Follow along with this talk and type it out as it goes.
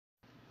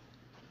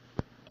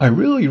I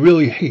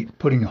really hate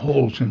putting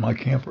holes in my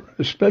camper,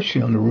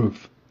 especially on the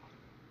roof.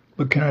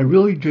 But can I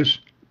really just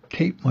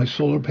tape my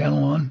solar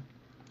panel on?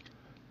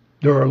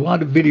 There are a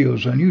lot of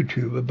videos on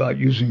YouTube about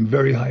using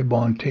very high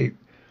bond tape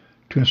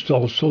to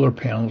install solar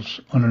panels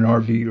on an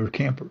RV or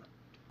camper.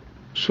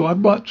 So I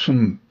bought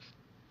some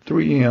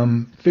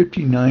 3M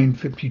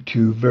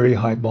 5952 very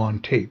high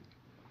bond tape,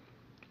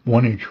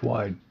 1 inch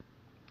wide.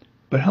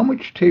 But how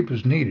much tape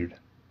is needed?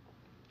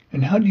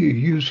 And how do you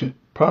use it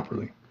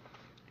properly?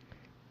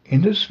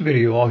 In this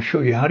video, I'll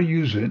show you how to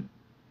use it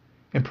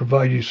and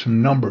provide you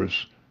some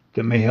numbers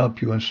that may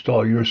help you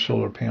install your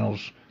solar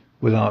panels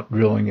without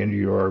drilling into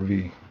your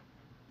RV.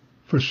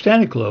 For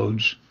static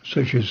loads,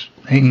 such as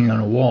hanging on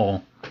a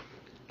wall,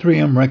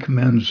 3M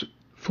recommends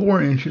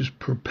 4 inches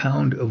per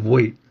pound of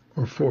weight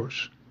or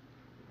force.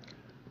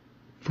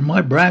 For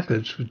my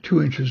brackets with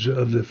 2 inches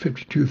of the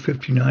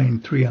 52-59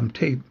 3M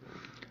tape,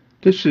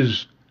 this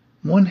is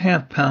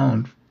 1/2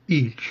 pound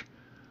each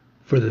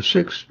for the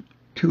 6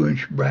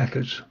 2-inch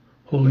brackets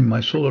holding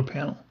my solar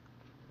panel.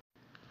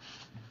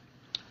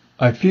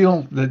 I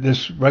feel that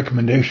this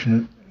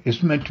recommendation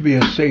is meant to be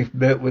a safe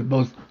bet with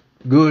both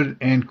good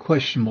and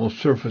questionable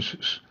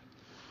surfaces,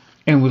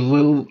 and with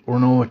little or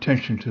no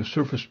attention to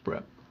surface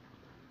prep.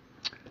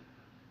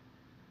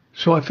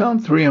 So I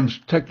found 3M's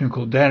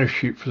technical data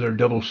sheet for their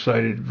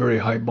double-sided very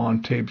high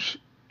bond tapes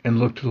and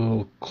looked a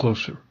little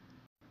closer.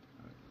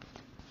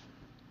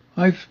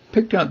 I've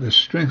picked out the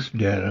strength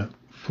data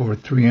for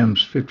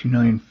 3M's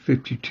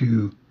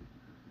 5952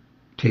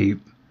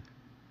 tape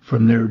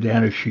from their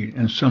data sheet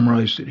and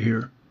summarized it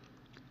here.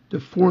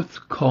 The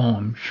fourth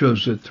column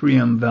shows the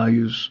 3M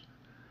values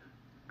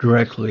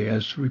directly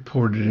as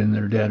reported in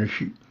their data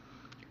sheet,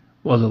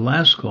 while the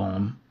last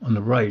column on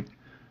the right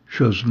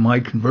shows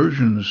my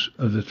conversions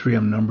of the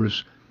 3M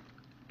numbers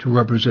to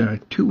represent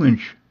a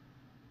 2-inch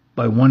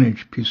by 1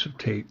 inch piece of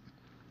tape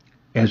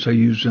as I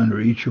used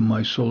under each of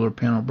my solar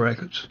panel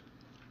brackets.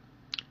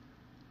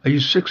 I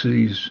used 6 of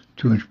these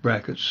 2-inch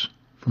brackets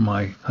for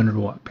my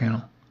 100-watt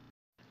panel.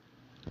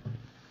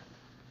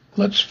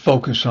 Let's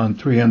focus on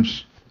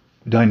 3M's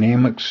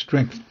dynamic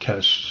strength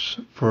tests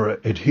for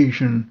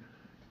adhesion,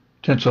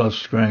 tensile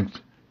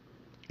strength,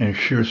 and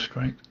shear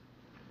strength.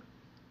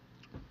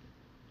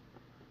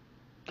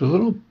 The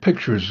little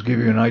pictures give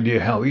you an idea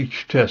how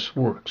each test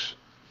works.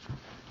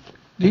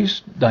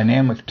 These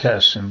dynamic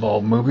tests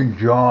involve moving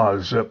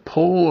jaws that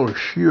pull or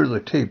shear the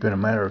tape in a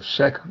matter of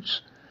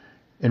seconds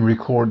and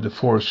record the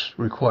force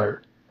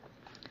required.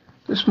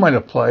 This might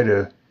apply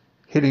to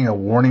hitting a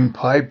warning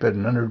pipe at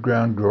an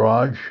underground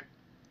garage,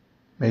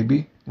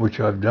 maybe, which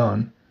I've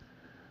done,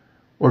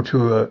 or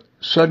to a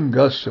sudden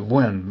gust of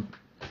wind.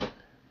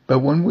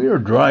 But when we are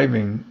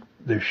driving,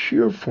 the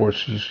shear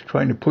forces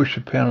trying to push the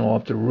panel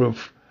off the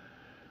roof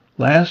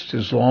last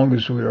as long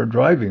as we are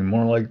driving,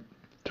 more like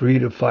 3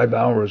 to 5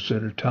 hours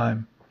at a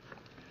time.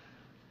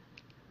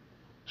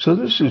 So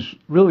this is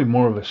really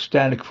more of a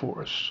static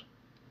force,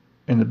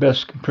 and the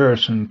best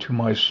comparison to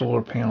my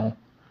solar panel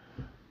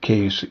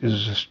case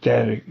is the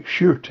static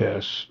shear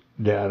test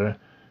data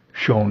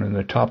shown in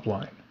the top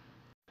line.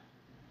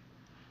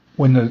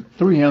 When the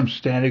 3M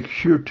static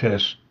shear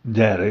test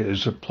data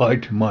is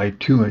applied to my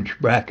 2-inch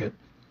bracket,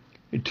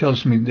 it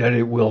tells me that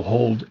it will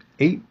hold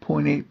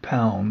 8.8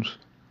 pounds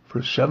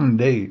for 7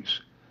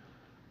 days.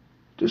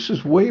 This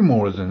is way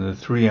more than the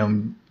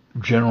 3M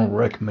general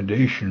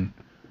recommendation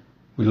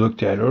we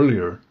looked at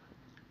earlier,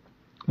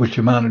 which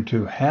amounted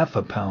to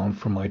 1/2 pound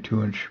for my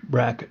 2-inch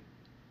bracket.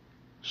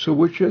 So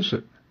which is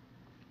it?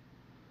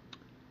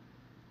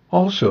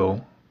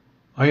 Also,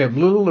 I have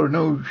little or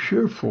no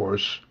shear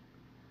force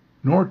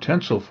nor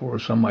tensile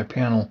force on my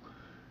panel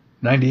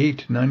 98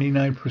 to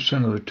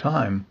 99% of the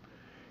time,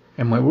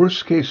 and my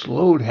worst case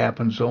load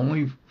happens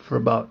only for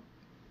about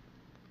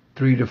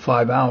 3 to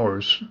 5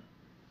 hours.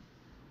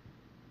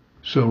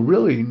 So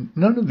really,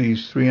 none of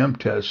these 3M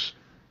tests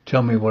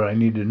tell me what I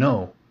need to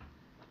know.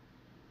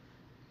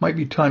 Might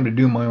be time to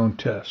do my own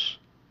tests.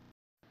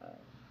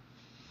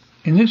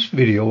 In this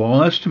video,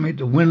 I'll estimate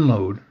the wind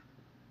load.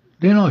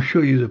 Then I'll show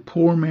you the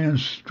poor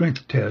man's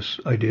strength tests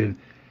I did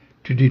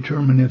to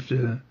determine if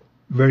the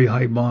very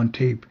high bond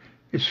tape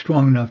is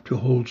strong enough to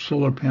hold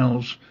solar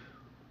panels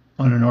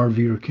on an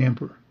RV or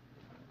camper.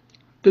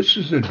 This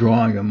is a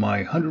drawing of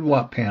my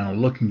 100-watt panel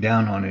looking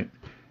down on it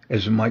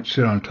as it might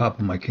sit on top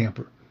of my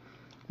camper,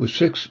 with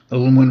 6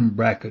 aluminum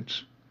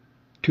brackets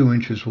 2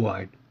 inches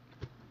wide.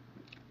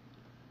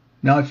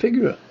 Now I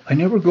figure I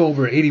never go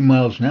over 80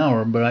 miles an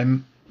hour, but I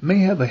may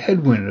have a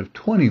headwind of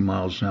 20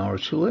 miles an hour,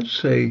 so let's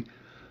say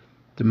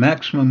the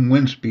maximum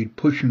wind speed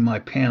pushing my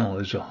panel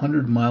is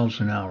 100 miles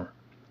an hour,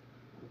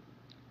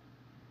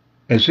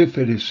 as if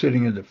it is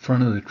sitting at the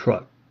front of the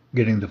truck,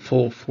 getting the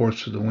full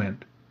force of the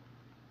wind.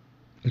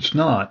 It's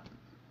not,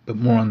 but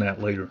more on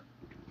that later.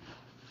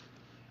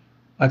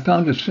 I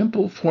found a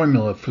simple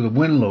formula for the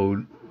wind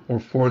load or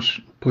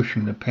force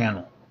pushing the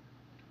panel.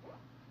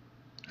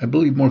 I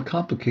believe more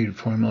complicated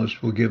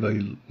formulas will give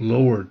a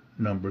lower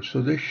number,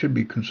 so this should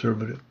be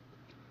conservative.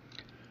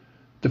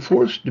 The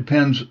force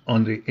depends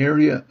on the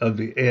area of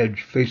the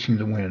edge facing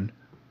the wind,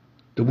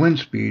 the wind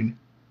speed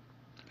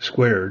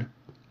squared,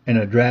 and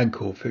a drag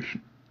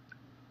coefficient,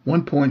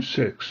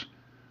 1.6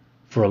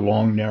 for a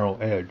long, narrow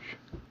edge.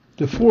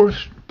 The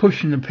force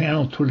pushing the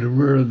panel toward the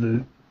rear of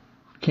the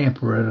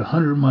camper at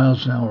 100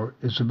 miles an hour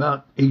is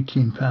about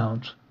 18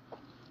 pounds,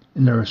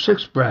 and there are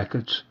 6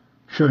 brackets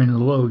sharing the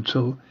load,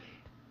 so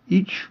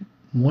each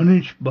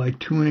 1-inch by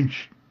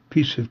 2-inch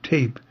piece of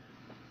tape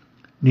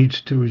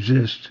needs to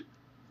resist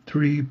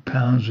 3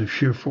 pounds of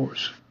shear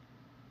force.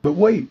 But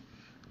wait,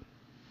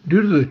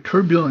 due to the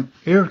turbulent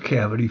air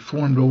cavity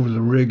formed over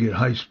the rig at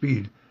high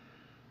speed,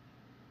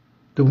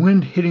 the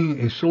wind hitting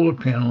a solar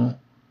panel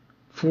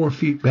 4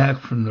 feet back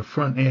from the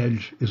front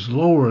edge is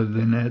lower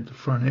than at the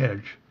front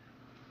edge.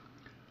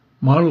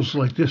 Models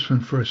like this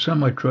one for a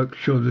semi-truck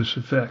show this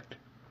effect.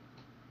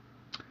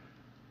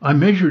 I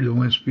measured the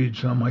wind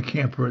speeds on my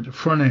camper at the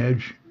front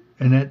edge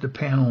and at the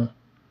panel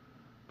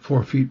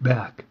 4 feet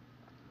back.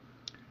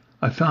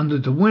 I found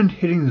that the wind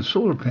hitting the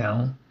solar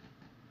panel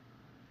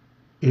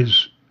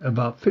is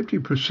about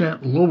 50%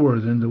 lower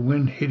than the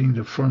wind hitting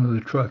the front of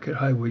the truck at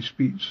highway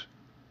speeds.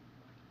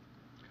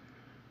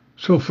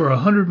 So for a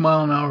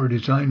 100-mile-an-hour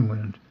design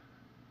wind,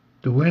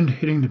 the wind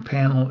hitting the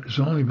panel is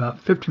only about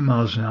 50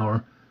 miles an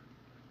hour,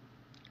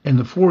 and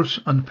the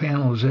force on the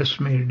panel is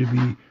estimated to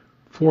be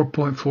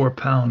 4.4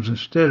 pounds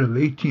instead of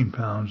 18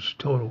 pounds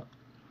total.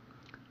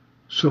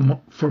 So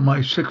for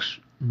my 6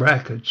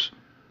 brackets,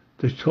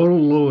 the total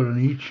load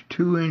on each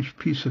 2-inch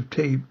piece of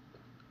tape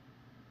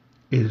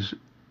is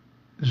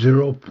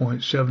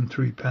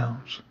 0.73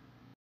 pounds.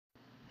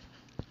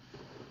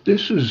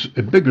 This is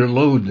a bigger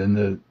load than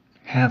the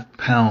 ½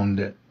 pound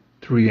that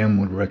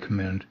 3M would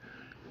recommend,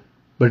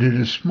 but it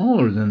is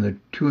smaller than the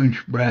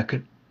 2-inch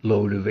bracket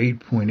load of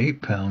 8.8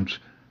 pounds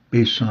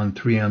based on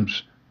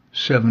 3M's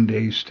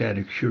 7-day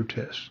static shear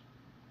test.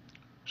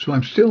 So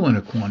I'm still in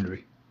a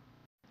quandary.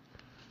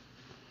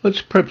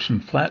 Let's prep some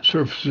flat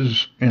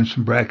surfaces and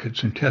some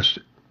brackets and test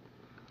it.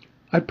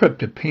 I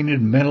prepped a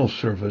painted metal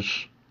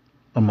surface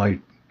on my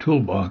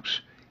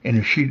toolbox and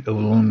a sheet of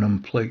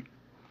aluminum plate,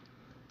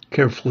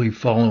 carefully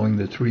following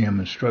the 3M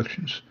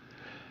instructions.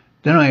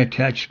 Then I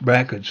attached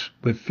brackets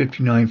with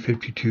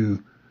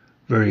 5952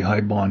 very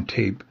high bond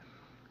tape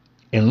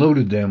and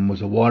loaded them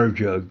with a water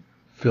jug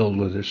filled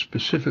with a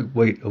specific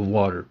weight of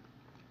water.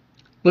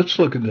 Let's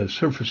look at the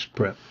surface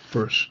prep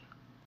first.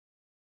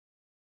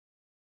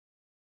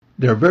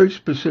 There are very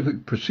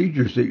specific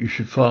procedures that you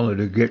should follow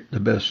to get the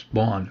best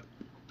bond.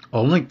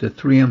 I'll link the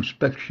 3M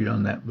spec sheet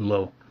on that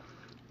below.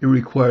 It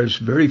requires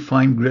very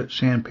fine grit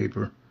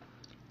sandpaper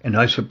and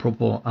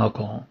isopropyl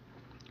alcohol.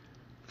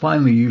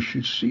 Finally, you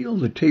should seal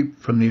the tape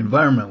from the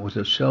environment with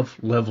a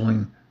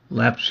self-leveling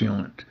lap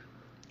sealant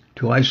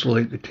to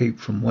isolate the tape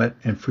from wet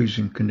and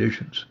freezing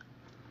conditions.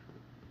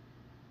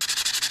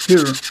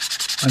 Here,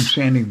 I'm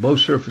sanding both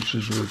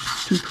surfaces with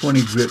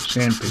 220 grit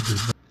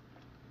sandpaper,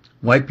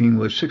 wiping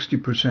with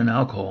 60%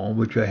 alcohol,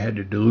 which I had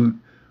to dilute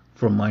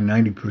from my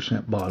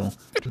 90% bottle,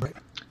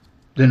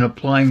 then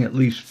applying at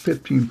least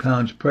 15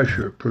 pounds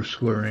pressure per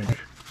square inch.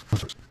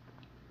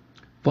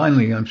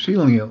 Finally, I'm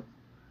sealing it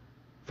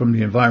from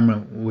the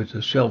environment with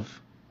a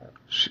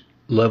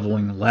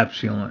self-leveling lap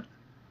sealant,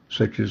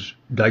 such as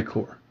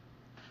Dicor.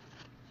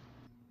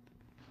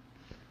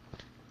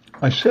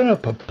 I set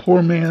up a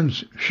poor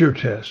man's shear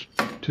test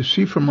to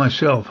see for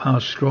myself how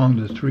strong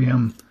the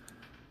 3M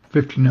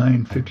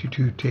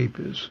 5952 tape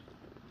is.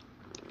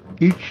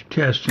 Each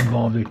test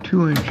involved a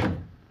 2-inch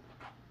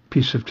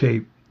piece of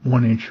tape,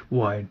 1 inch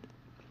wide.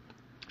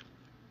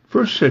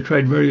 First, I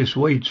tried various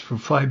weights for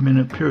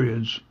 5-minute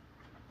periods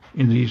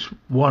in these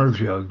water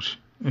jugs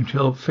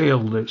until it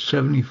failed at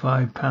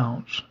 75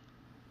 pounds.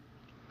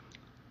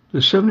 The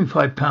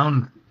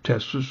 75-pound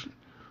test was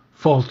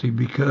faulty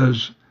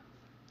because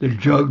the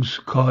jugs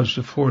caused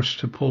the force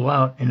to pull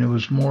out, and it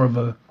was more of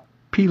a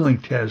peeling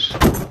test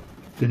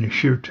than a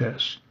shear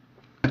test.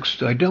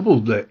 Next, I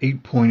doubled the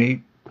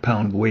 8.8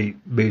 pound weight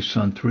based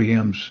on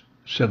 3M's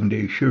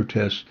 7-day shear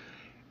test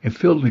and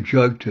filled the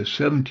jug to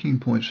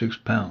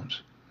 17.6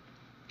 pounds.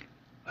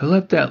 I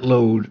left that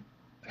load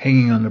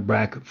hanging on the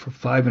bracket for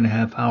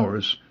 5.5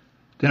 hours.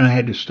 Then I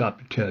had to stop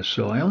the test,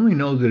 so I only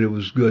know that it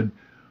was good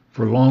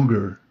for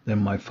longer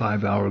than my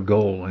 5-hour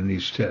goal in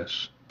these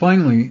tests.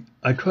 Finally,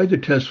 I tried the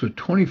test with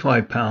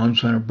 25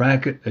 pounds on a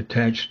bracket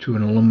attached to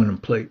an aluminum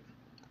plate.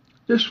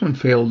 This one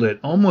failed at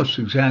almost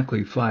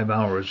exactly 5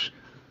 hours,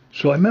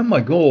 so I met my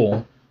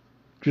goal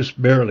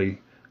just barely,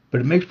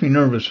 but it makes me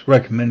nervous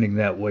recommending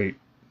that weight.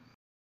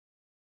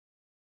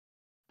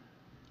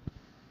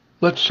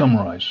 Let's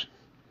summarize.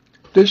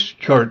 This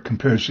chart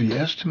compares the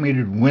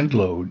estimated wind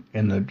load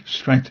and the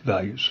strength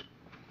values.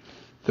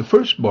 The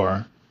first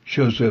bar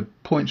shows a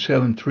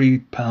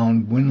 0.73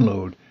 pound wind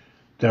load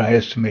that I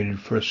estimated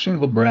for a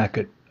single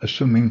bracket,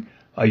 assuming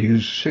I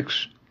used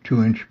 6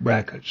 2-inch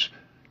brackets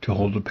to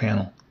hold the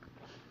panel.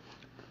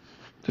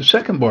 The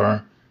second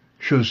bar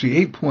shows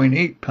the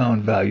 8.8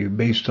 pound value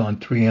based on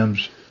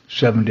 3M's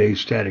 7-day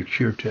static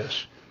shear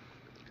test.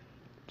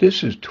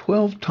 This is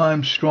 12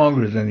 times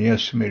stronger than the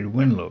estimated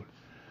wind load.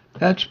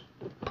 That's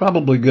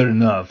probably good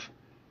enough,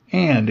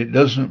 and it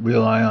doesn't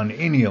rely on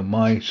any of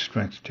my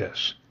strength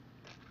tests.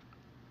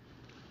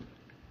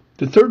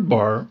 The third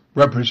bar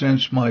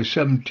represents my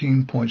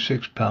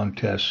 17.6 pound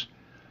test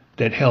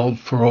that held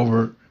for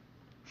over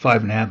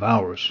 5.5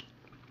 hours.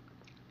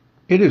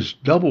 It is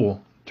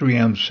double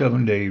 3M's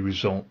 7-day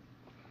result.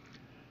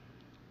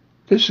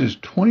 This is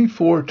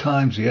 24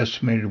 times the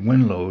estimated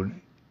wind load,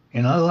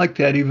 and I like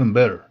that even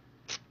better.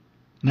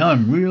 Now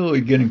I'm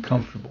really getting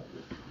comfortable.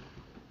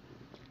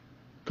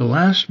 The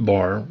last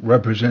bar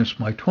represents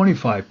my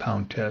 25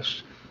 pound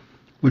test,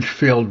 which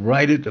failed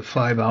right at the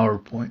 5-hour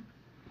point.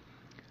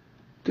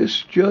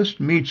 This just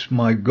meets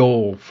my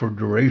goal for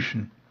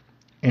duration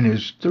and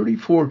is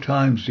 34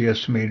 times the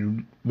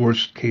estimated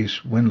worst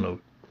case wind load.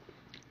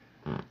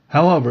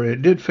 However,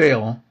 it did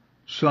fail,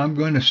 so I'm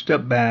going to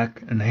step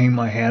back and hang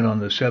my hat on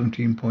the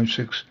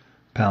 17.6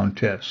 pound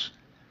test.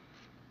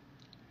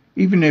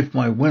 Even if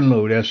my wind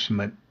load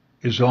estimate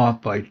is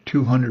off by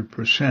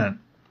 200%,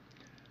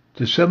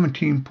 the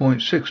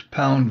 17.6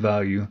 pound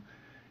value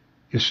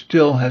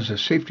still has a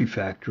safety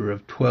factor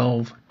of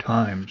 12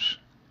 times.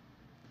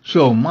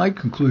 So my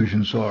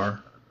conclusions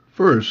are,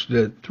 first,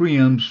 that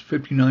 3M's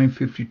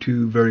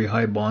 5952 very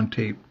high bond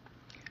tape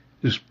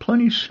is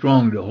plenty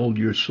strong to hold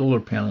your solar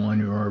panel on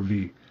your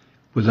RV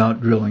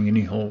without drilling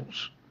any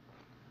holes,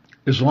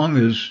 as long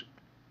as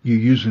you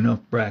use enough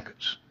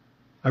brackets.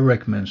 I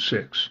recommend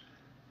 6.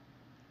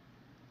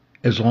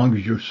 As long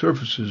as your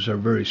surfaces are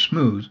very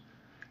smooth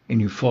and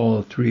you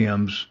follow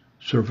 3M's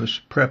surface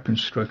prep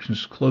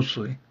instructions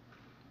closely.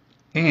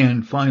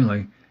 And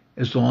finally,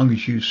 as long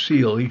as you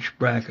seal each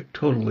bracket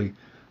totally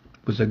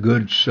with a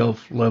good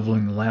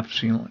self-leveling lap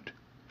sealant.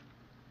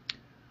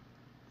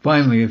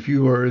 Finally, if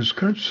you are as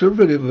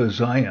conservative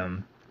as I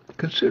am,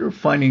 consider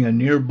finding a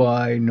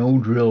nearby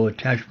no-drill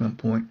attachment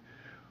point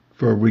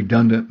for a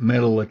redundant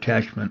metal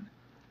attachment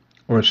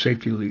or a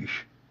safety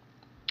leash.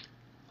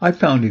 I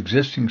found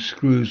existing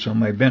screws on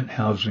my vent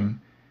housing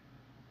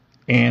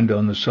and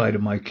on the side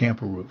of my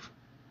camper roof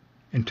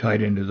and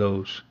tied into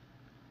those.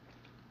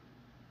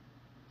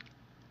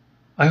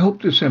 I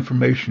hope this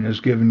information has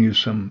given you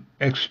some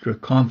extra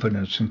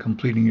confidence in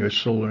completing your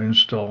solar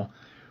install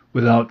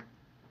without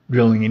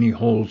drilling any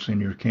holes in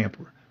your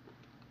camper.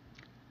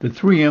 The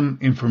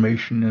 3M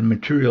information and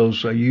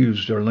materials I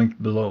used are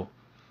linked below.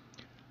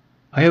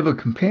 I have a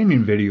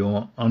companion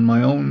video on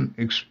my own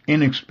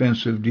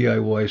inexpensive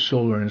DIY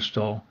solar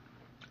install,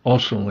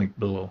 also linked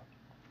below.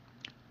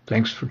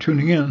 Thanks for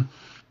tuning in.